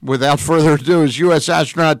Without further ado, is U.S.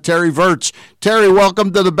 astronaut Terry Virts. Terry,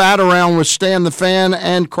 welcome to the Bat Around with Stan the Fan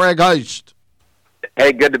and Craig Heist.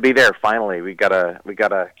 Hey, good to be there. Finally, we got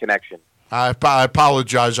a connection. I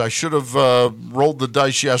apologize. I should have rolled the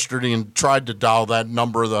dice yesterday and tried to dial that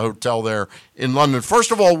number of the hotel there in London.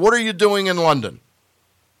 First of all, what are you doing in London?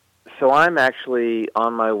 So I'm actually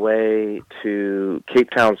on my way to Cape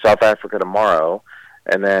Town, South Africa tomorrow,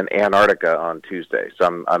 and then Antarctica on Tuesday.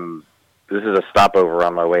 So this is a stopover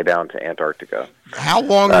on my way down to Antarctica. How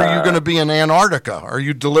long are you going to be in Antarctica? Are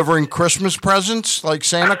you delivering Christmas presents like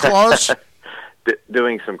Santa Claus?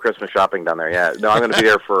 Doing some Christmas shopping down there, yeah. No, I'm going to be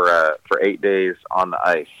there for 8 days on the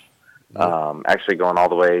ice. Actually going all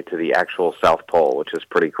the way to the actual South Pole, which is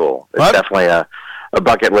pretty cool. It's definitely a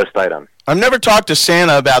bucket list item. I've never talked to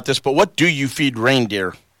Santa about this, but what do you feed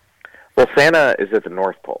reindeer? Well, Santa is at the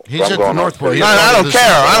North Pole. He's at the North Pole. I don't care.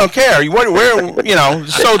 I don't care. Where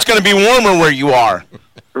so it's going to be warmer where you are.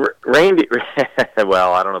 Reindeer,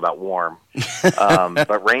 well, I don't know about warm,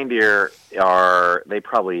 but reindeer they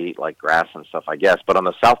probably eat like grass and stuff, I guess. But on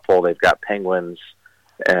the South Pole, they've got penguins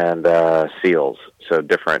and seals, so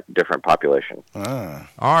different population. All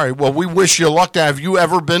right. Well, we wish you luck. Have you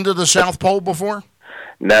ever been to the South Pole before?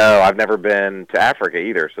 No, I've never been to Africa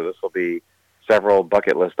either. So this will be several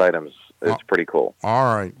bucket list items. It's pretty cool.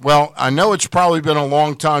 All right. Well, I know it's probably been a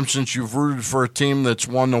long time since you've rooted for a team that's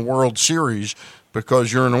won the World Series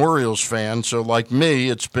because you're an Orioles fan. So like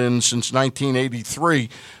me, it's been since 1983.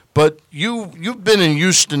 But you've been in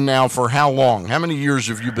Houston now for how long? How many years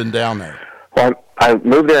have you been down there? Well, I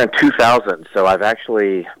moved there in 2000, so I've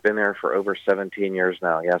actually been there for over 17 years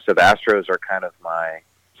now. Yeah, so the Astros are kind of my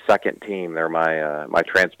second team. They're my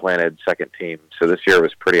transplanted second team. So this year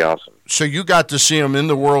was pretty awesome. So you got to see them in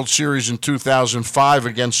the World Series in 2005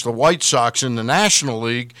 against the White Sox in the National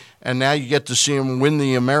League, and now you get to see them win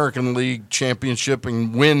the American League championship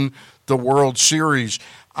and win the World Series.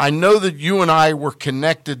 I know that you and I were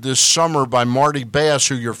connected this summer by Marty Bass,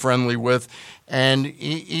 who you're friendly with, and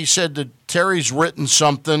he said that Terry's written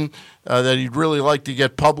something that he'd really like to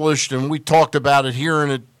get published, and we talked about it here,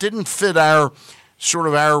 and it didn't fit our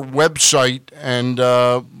website. And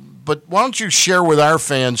but why don't you share with our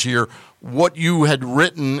fans here what you had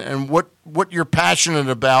written and what you're passionate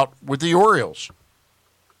about with the Orioles?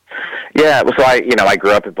 Yeah, so I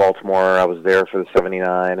grew up in Baltimore. I was there for the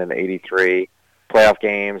 79 and the 83 playoff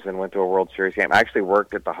games and went to a World Series game. I actually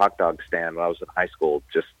worked at the hot dog stand when I was in high school,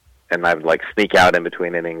 and I would sneak out in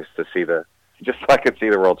between innings to see just so I could see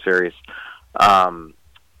the World Series.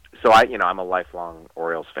 So I'm a lifelong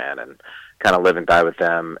Orioles fan and kind of live and die with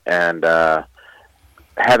them. And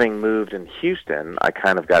having moved in Houston, I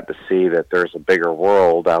kind of got to see that there's a bigger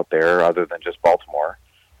world out there other than just Baltimore.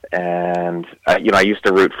 And I used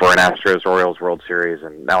to root for an Astros-Orioles World Series,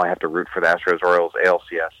 and now I have to root for the Astros-Orioles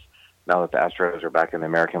ALCS now that the Astros are back in the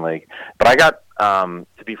American League. But I got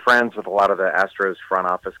to be friends with a lot of the Astros front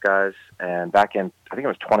office guys, and back in, I think it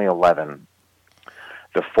was 2011,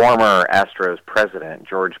 the former Astros president,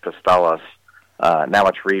 George Pastelas, now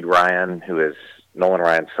it's Reed Ryan, who is Nolan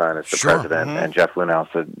Ryan's son, is the president, and Jeff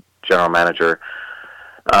Luhnow, the general manager.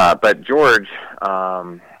 But George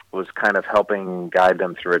was kind of helping guide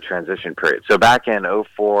them through a transition period. So back in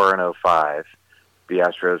 04 and 05, the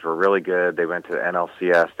Astros were really good. They went to the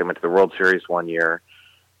NLCS. They went to the World Series one year.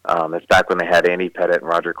 It's back when they had Andy Pettitte and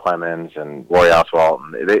Roger Clemens and Roy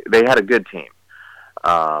Oswalt. They had a good team.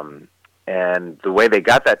 And the way they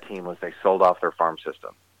got that team was they sold off their farm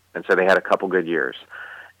system. And so they had a couple good years.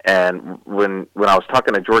 And when I was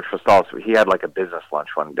talking to George Pastelas, he had like a business lunch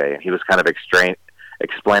one day, and he was kind of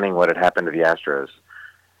explaining what had happened to the Astros.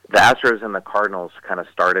 The Astros and the Cardinals kind of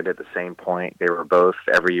started at the same point. They were both,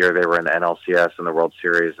 every year they were in the NLCS and the World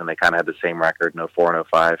Series, and they kind of had the same record in 04 and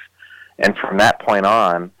 05. And from that point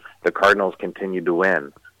on, the Cardinals continued to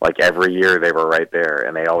win. Like every year they were right there,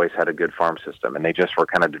 and they always had a good farm system, and they just were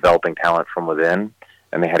kind of developing talent from within,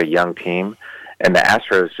 and they had a young team. And the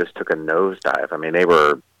Astros just took a nosedive. I mean, it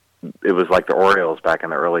was like the Orioles back in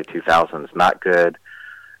the early 2000s, not good.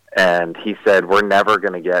 And he said, we're never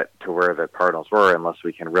going to get to where the Cardinals were unless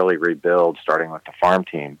we can really rebuild, starting with the farm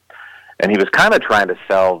team. And he was kind of trying to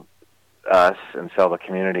sell us and sell the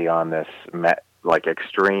community on this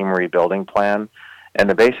extreme rebuilding plan. And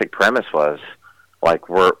the basic premise was,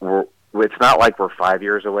 it's not like we're 5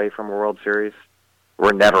 years away from a World Series.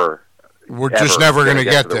 We're just never going to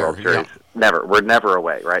get there. Yeah. Never. We're never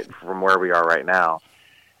away, right, from where we are right now.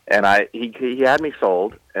 And he had me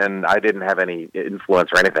sold, and I didn't have any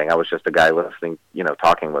influence or anything. I was just a guy listening,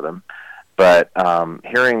 talking with him. But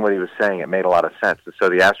hearing what he was saying, it made a lot of sense. And so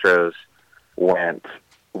the Astros went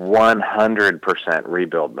 100%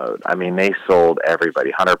 rebuild mode. I mean, they sold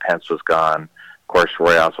everybody. Hunter Pence was gone. Of course,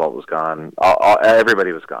 Roy Oswalt was gone.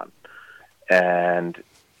 Everybody was gone.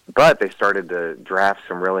 But they started to draft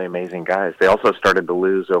some really amazing guys. They also started to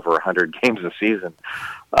lose over 100 games a season.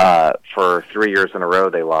 For 3 years in a row,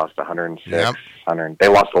 they lost 106. Yep. They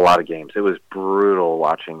lost a lot of games. It was brutal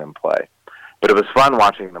watching them play. But it was fun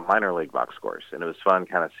watching the minor league box scores, and it was fun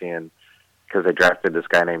kind of seeing, because they drafted this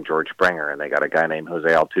guy named George Springer, and they got a guy named Jose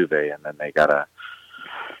Altuve, and then they got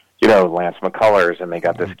Lance McCullers, and they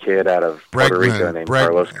got this kid out of Puerto Rico named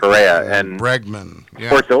Carlos Correa. And Bregman. Yeah.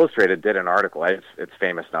 Sports Illustrated did an article. It's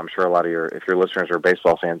famous now. I'm sure a lot of if your listeners are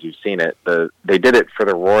baseball fans, you've seen it. They did it for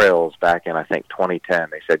the Royals back in, I think, 2010.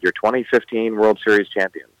 They said, "You're 2015 World Series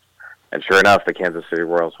champions." And sure enough, the Kansas City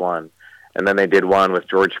Royals won. And then they did one with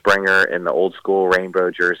George Springer in the old school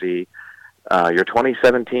rainbow jersey. You're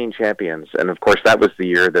 2017 champions. And, of course, that was the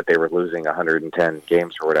year that they were losing 110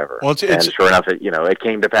 games or whatever. Well, and sure enough, it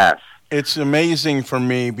came to pass. It's amazing for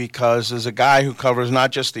me because as a guy who covers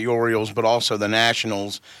not just the Orioles but also the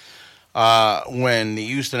Nationals, when the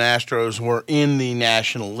Houston Astros were in the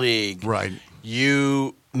National League, right,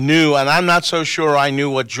 you knew, and I'm not so sure I knew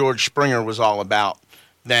what George Springer was all about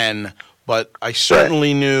then, but I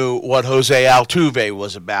certainly knew what Jose Altuve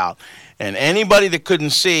was about. And anybody that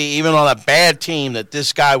couldn't see, even on a bad team, that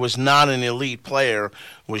this guy was not an elite player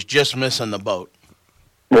was just missing the boat.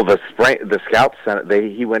 Well, the scouts sent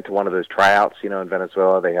he went to one of those tryouts, in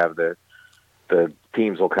Venezuela. They have the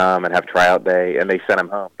teams will come and have tryout day, and they sent him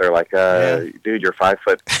home. They're like, dude, you're 5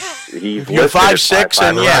 foot. You're 5'6",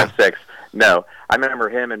 and 5'6". No, I remember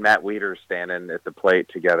him and Matt Wieters standing at the plate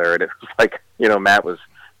together, and it was like, Matt was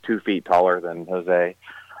 2 feet taller than Jose.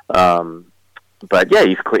 But yeah,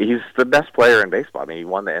 he's the best player in baseball. I mean, he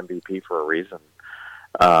won the MVP for a reason.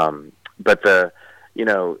 But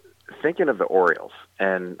thinking of the Orioles,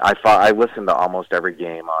 and I listened to almost every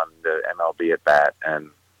game on the MLB at bat, and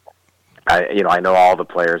I know all the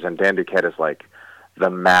players, and Dan Duquette is like the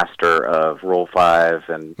master of Rule 5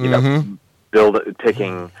 and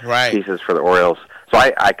ticking pieces for the Orioles. So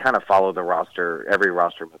I kind of follow the roster, every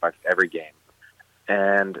roster, every game,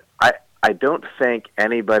 and I don't think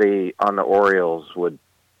anybody on the Orioles would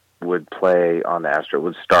play on the Astros,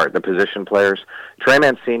 would start. The position players, Trey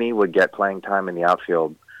Mancini would get playing time in the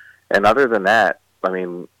outfield. And other than that, I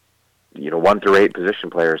mean, 1 through 8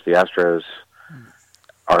 position players, the Astros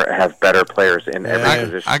have better players in every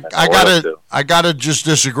position. I gotta just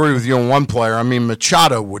disagree with you on one player. I mean,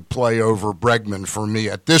 Machado would play over Bregman for me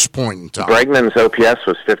at this point in time. Bregman's OPS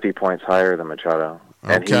was 50 points higher than Machado.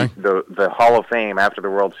 And the Hall of Fame after the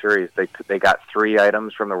World Series, they got 3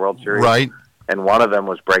 items from the World Series, right? And one of them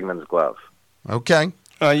was Bregman's glove. Okay,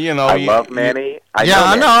 I love Manny. I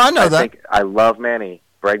know that. I love Manny.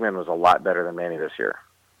 Bregman was a lot better than Manny this year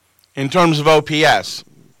in terms of OPS.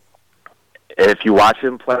 If you watch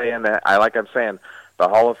him play like I'm saying, the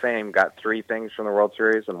Hall of Fame got 3 things from the World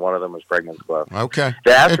Series, and one of them was Bregman's glove. Okay,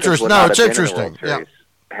 it's interesting. Yeah.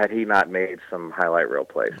 Had he not made some highlight reel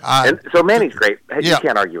plays. So Manny's great. You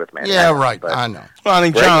can't argue with Manny. Yeah, right. I know. Well, I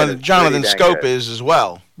think Jonathan Scope is as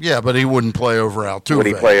well. Yeah, but he wouldn't play over Altuve. Would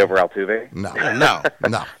he play over Altuve? No.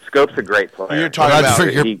 Scope's a great player. You're talking about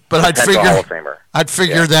Hall of Famer. I'd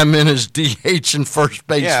figure them in as DH and first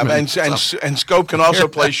baseman. Yeah, and Scope can also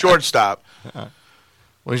play shortstop.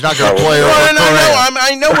 Well, he's not going to play over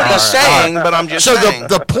I know what he's saying, but I'm just saying.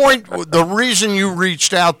 So the reason you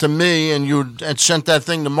reached out to me and sent that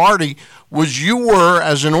thing to Marty was you were,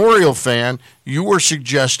 as an Oriole fan, you were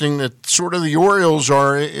suggesting that sort of the Orioles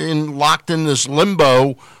are locked in this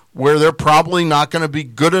limbo where they're probably not going to be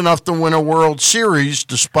good enough to win a World Series,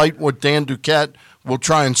 despite what Dan Duquette will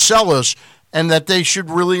try and sell us, and that they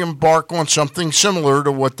should really embark on something similar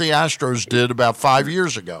to what the Astros did about 5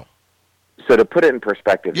 years ago. So to put it in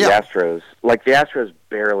perspective, the Astros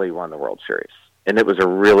barely won the World Series, and it was a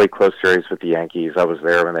really close series with the Yankees. I was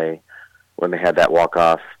there when they had that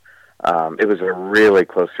walk-off. It was a really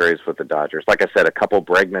close series with the Dodgers. Like I said, a couple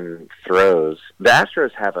Bregman throws. The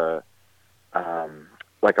Astros have a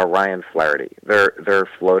Ryan Flaherty. Their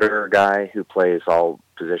floater guy who plays all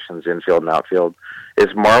positions, infield and outfield, is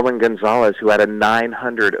Marwin Gonzalez, who had a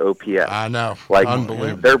 900 OPS. I know,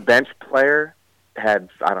 unbelievable. Their bench player had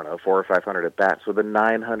 400 or 500 at bats with a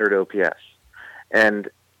 900 OPS, and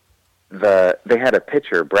they had a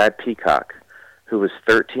pitcher, Brad Peacock, who was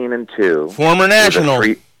 13-2, former National,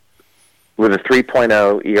 with a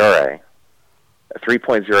 3.0 ERA, a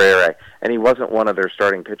 3.0 ERA, and he wasn't one of their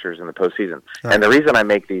starting pitchers in the postseason. Right. And the reason I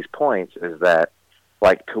make these points is that,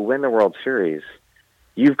 to win the World Series,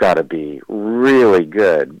 you've got to be really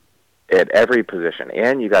good at every position,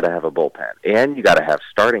 and you got to have a bullpen, and you got to have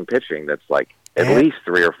starting pitching that's like at least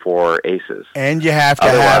 3 or 4 aces. And you have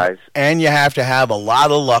to have a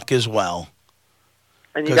lot of luck as well.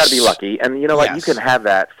 And you got to be lucky. And you know what? Yes. You can have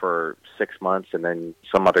that for 6 months, and then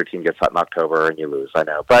some other team gets hot in October and you lose. I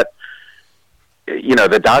know, but you know,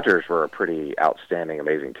 the Dodgers were a pretty outstanding,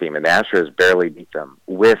 amazing team, and the Astros barely beat them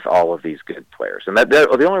with all of these good players. And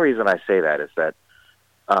the only reason I say that is that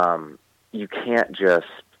you can't just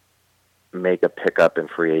make a pickup in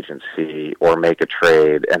free agency or make a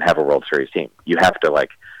trade and have a World Series team. You have to,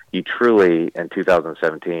 you truly, in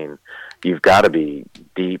 2017, you've got to be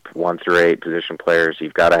deep 1 through 8 position players.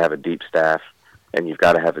 You've got to have a deep staff, and you've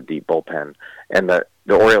got to have a deep bullpen. And the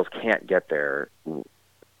Orioles can't get there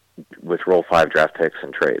with Rule 5 draft picks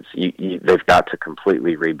and trades. They've got to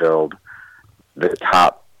completely rebuild the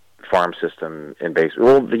top farm system in baseball.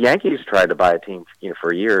 Well, the Yankees tried to buy a team,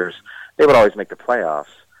 for years. They would always make the playoffs,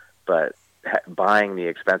 but buying the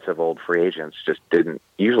expensive old free agents just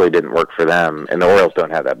usually didn't work for them. And the Orioles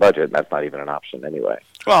don't have that budget, and that's not even an option anyway.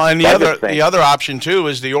 Well, and the other option too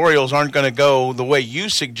is the Orioles aren't going to go the way you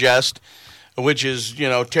suggest, which is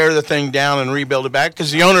tear the thing down and rebuild it back,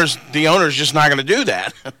 because the owner's just not going to do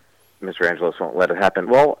that. Mr. Angelos won't let it happen.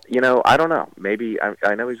 Well, I don't know. Maybe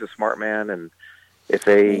I know he's a smart man, and if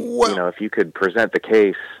if you could present the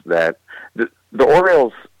case that the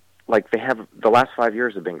Orioles, they have, the last 5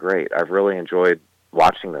 years have been great. I've really enjoyed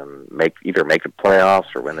watching them either make the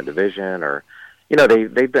playoffs or win the division, or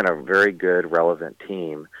they've been a very good, relevant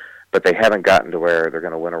team, but they haven't gotten to where they're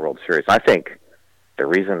going to win a World Series. I think the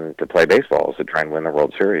reason to play baseball is to try and win the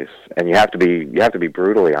World Series, and you have to be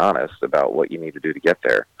brutally honest about what you need to do to get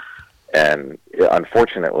there. And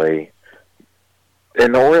unfortunately,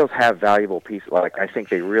 and the Orioles have valuable pieces. I think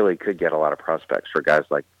they really could get a lot of prospects for guys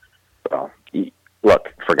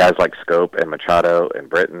for guys like Scope and Machado and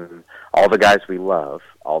Britton, all the guys we love,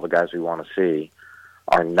 all the guys we want to see,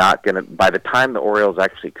 are not going to, by the time the Orioles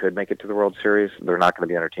actually could make it to the World Series, they're not going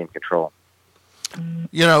to be under team control.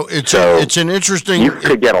 It's an interesting. You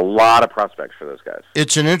could get a lot of prospects for those guys.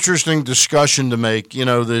 It's an interesting discussion to make.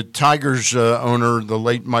 The Tigers owner, the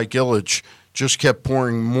late Mike Ilitch, just kept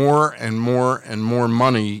pouring more and more and more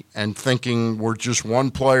money and thinking we're just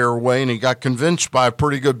one player away, and he got convinced by a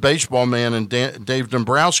pretty good baseball man in Dave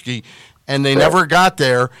Dombrowski, and they never got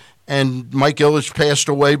there, and Mike Ilitch passed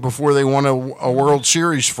away before they won a World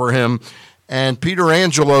Series for him. And Peter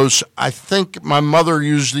Angelos, I think my mother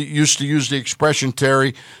used to use the expression,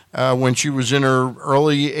 Terry, when she was in her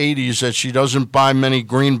early 80s, that she doesn't buy many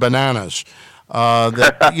green bananas.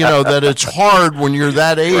 That it's hard when you're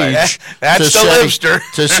that age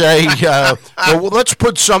to say, well, let's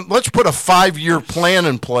put a 5-year plan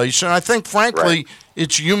in place. And I think, frankly,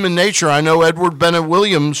 it's human nature. I know Edward Bennett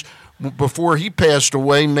Williams, before he passed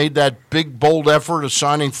away, made that big, bold effort of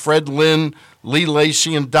signing Fred Lynn, Lee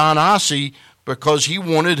Lacy, and Don Ossie because he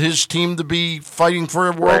wanted his team to be fighting for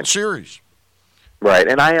a World Series. Right,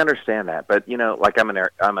 and I understand that, but I'm an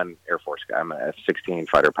Air Force guy. I'm a F-16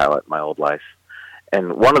 fighter pilot in my old life,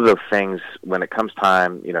 and one of the things when it comes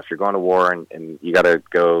time, if you're going to war and you got to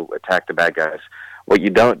go attack the bad guys, what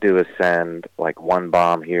you don't do is send one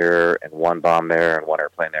bomb here and one bomb there and one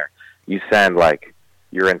airplane there. You send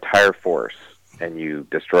your entire force and you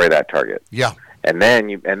destroy that target. Yeah. And then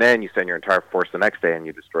you send your entire force the next day and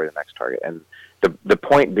you destroy the next target. And the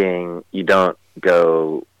point being, you don't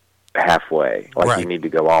go halfway. You need to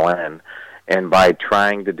go all in. And by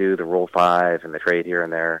trying to do the Rule 5 and the trade here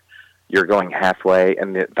and there, you're going halfway.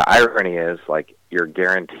 And the irony is, you're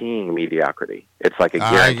guaranteeing mediocrity. It's a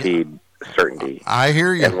guaranteed certainty. I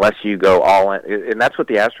hear you. Unless you go all in. And that's what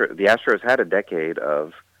the Astros had a decade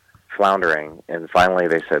of floundering. And finally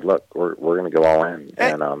they said, look, we're going to go all in.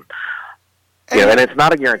 And it's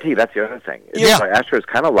not a guarantee. That's the other thing. Astros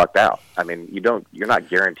kind of lucked out. I mean, you're not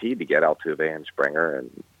guaranteed to get Altuve and Springer,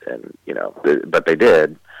 and but they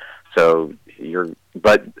did. So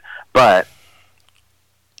but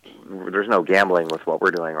there's no gambling with what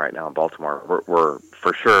we're doing right now in Baltimore. We're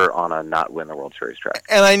for sure on a not win the World Series track.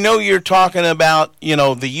 And I know you're talking about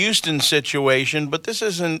the Houston situation, but this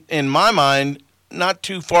isn't, in my mind, not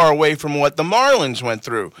too far away from what the Marlins went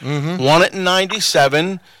through. Mm-hmm. Won it in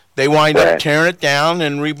 '97. They wind up tearing it down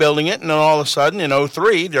and rebuilding it, and then all of a sudden, in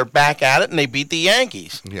 2003, they're back at it, and they beat the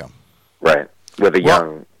Yankees. Yeah. Right. With a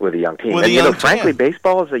young team. And, frankly,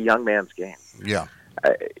 baseball is a young man's game. Yeah.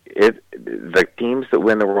 The teams that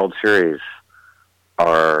win the World Series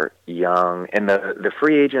are young, and the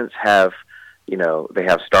free agents have, they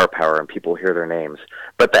have star power, and people hear their names.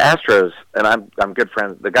 But the Astros, and I'm good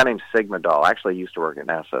friends, the guy named Sigma Dahl actually used to work at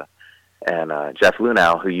NASA, and Jeff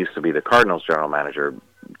Lunau, who used to be the Cardinals general manager,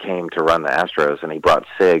 came to run the Astros, and he brought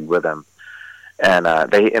Sig with him. And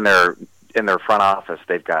they in their front office,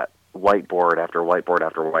 they've got whiteboard after whiteboard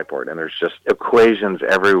after whiteboard, and there's just equations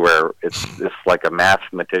everywhere. It's like a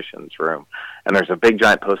mathematician's room. And there's a big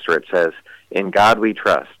giant poster. It says, "In God we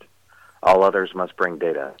trust. All others must bring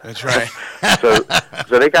data." That's right. so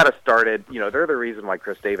they got us started. You know, they're the reason why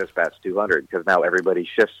Chris Davis bats 200, because now everybody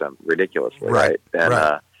shifts him ridiculously, right?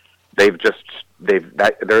 And they're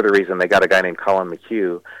the reason they got a guy named Colin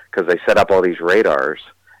McHugh, because they set up all these radars,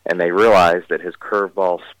 and they realized that his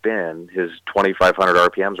curveball spin, his 2,500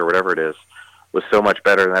 RPMs or whatever it is, was so much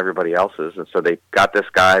better than everybody else's. And so they got this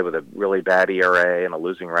guy with a really bad ERA and a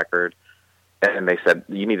losing record, and they said,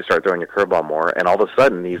 you need to start throwing your curveball more. And all of a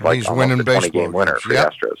sudden, he's almost a 20-game winner for the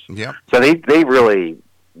Astros. Yep. So they really,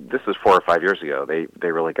 this is 4 or 5 years ago,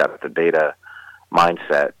 they really got the data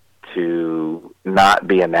mindset to not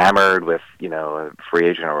be enamored with, you know, a free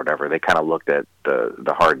agent or whatever. They kind of looked at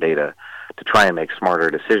the hard data to try and make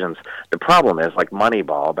smarter decisions. The problem is, like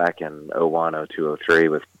Moneyball back in 01, 02, 03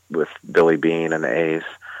 with Billy Beane and the A's,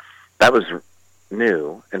 that was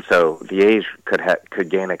new, and so the A's could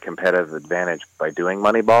gain a competitive advantage by doing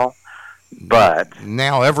Moneyball, but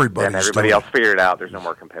now everybody else figured out there's no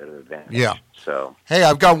more competitive advantage. Yeah. So hey,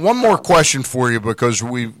 I've got one more question for you, because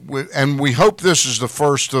we hope this is the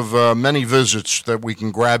first of many visits that we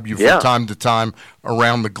can grab you from time to time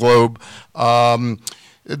around the globe.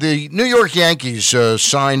 The New York Yankees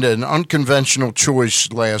signed an unconventional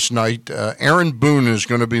choice last night. Aaron Boone is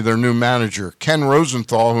going to be their new manager. Ken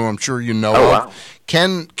Rosenthal, who I'm sure you know of. Wow.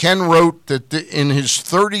 Ken wrote that in his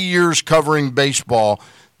 30 years covering baseball,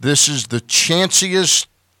 this is the chanciest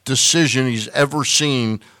decision he's ever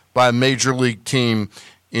seen by a major league team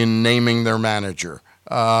in naming their manager.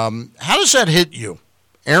 How does that hit you?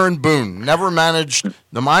 Aaron Boone, never managed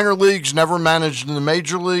the minor leagues, never managed in the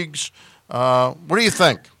major leagues. What do you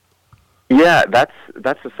think? Yeah,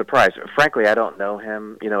 that's a surprise. Frankly, I don't know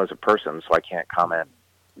him, you know, as a person, so I can't comment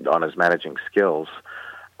on his managing skills.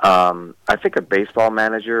 I think a baseball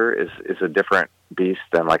manager is a different beast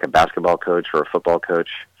than like a basketball coach or a football coach.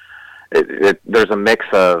 There's a mix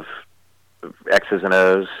of X's and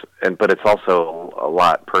O's, but it's also a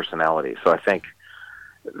lot personality. So I think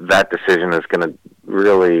that decision is going to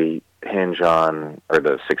really hinge on, or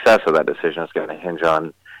the success of that decision is going to hinge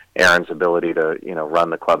on Aaron's ability to, you know, run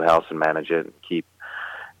the clubhouse and manage it and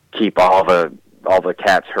keep all the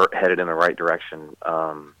cats headed in the right direction.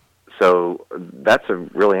 So that's a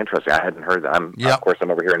really interesting. I hadn't heard that. Of course,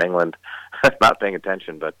 I'm over here in England, not paying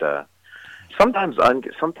attention. But sometimes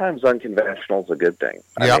unconventional is a good thing.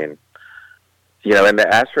 I mean, you know, and the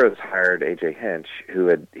Astros hired A.J. Hinch, who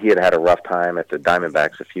had had a rough time at the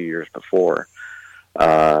Diamondbacks a few years before,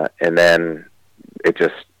 and then it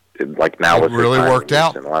just now it really worked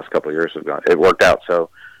out. In the last couple of years, it worked out. So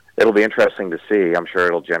it'll be interesting to see. I'm sure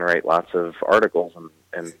it'll generate lots of articles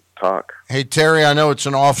and talk. Hey, Terry, I know it's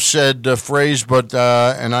an off-said phrase, but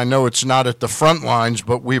and I know it's not at the front lines,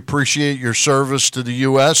 but we appreciate your service to the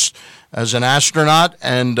U.S. as an astronaut,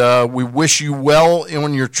 and we wish you well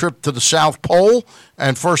on your trip to the South Pole,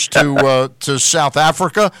 and first to South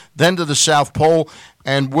Africa, then to the South Pole,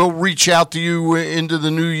 and we'll reach out to you into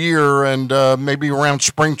the new year, and maybe around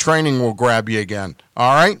spring training we'll grab you again.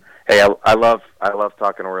 All right? Hey, I love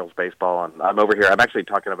talking Orioles baseball, and I'm over here. I'm actually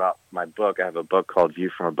talking about my book. I have a book called View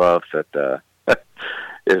from Above that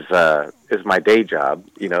is my day job.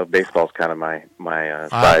 You know, baseball's kind of my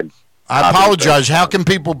side. I apologize. How can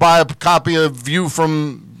people buy a copy of View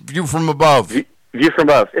from Above? View from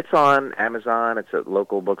Above. It's on Amazon. It's at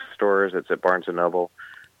local bookstores. It's at Barnes and Noble,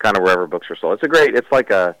 kind of wherever books are sold.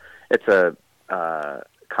 It's a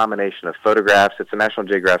combination of photographs. It's a National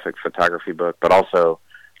Geographic photography book, but also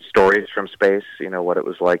stories from space, you know, what it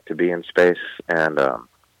was like to be in space, and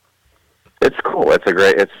it's cool. It's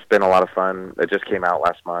been a lot of fun. It just came out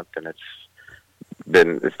last month, and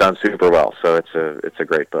it's done super well. So it's a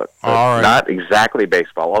great book. All right. Not exactly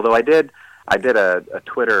baseball, although I did a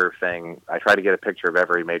Twitter thing. I tried to get a picture of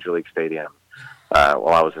every major league stadium while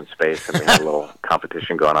I was in space, and we had a little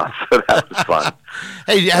competition going on, so that was fun.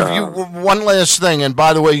 Hey, one last thing, and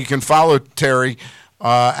by the way, you can follow Terry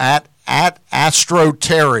at Astro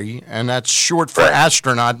Terry, and that's short for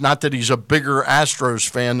astronaut. Not that he's a bigger Astros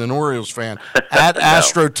fan than Orioles fan. At no.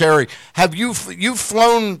 Astro Terry, have you've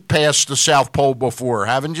flown past the South Pole before,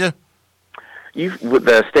 haven't you?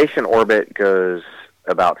 The station orbit goes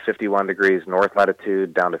about 51 degrees north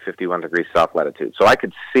latitude down to 51 degrees south latitude. So I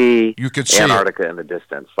could see Antarctica in the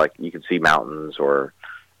distance. Like you could see mountains or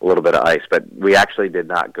a little bit of ice, but we actually did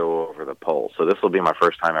not go over the pole. So this will be my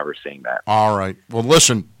first time ever seeing that. All right. Well,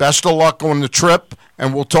 listen, best of luck on the trip,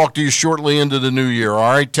 and we'll talk to you shortly into the new year.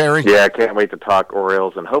 All right, Terry? Yeah, I can't wait to talk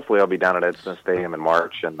Orioles, and hopefully I'll be down at Edison Stadium in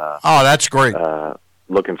March. And oh, that's great.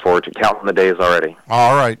 Looking forward to counting the days already.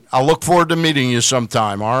 All right. I'll look forward to meeting you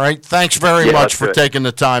sometime. All right. Thanks very much for taking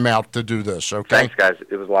the time out to do this. Okay. Thanks, guys.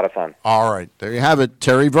 It was a lot of fun. All right. There you have it.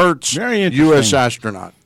 Terry Virts, Very interesting. U.S. astronaut.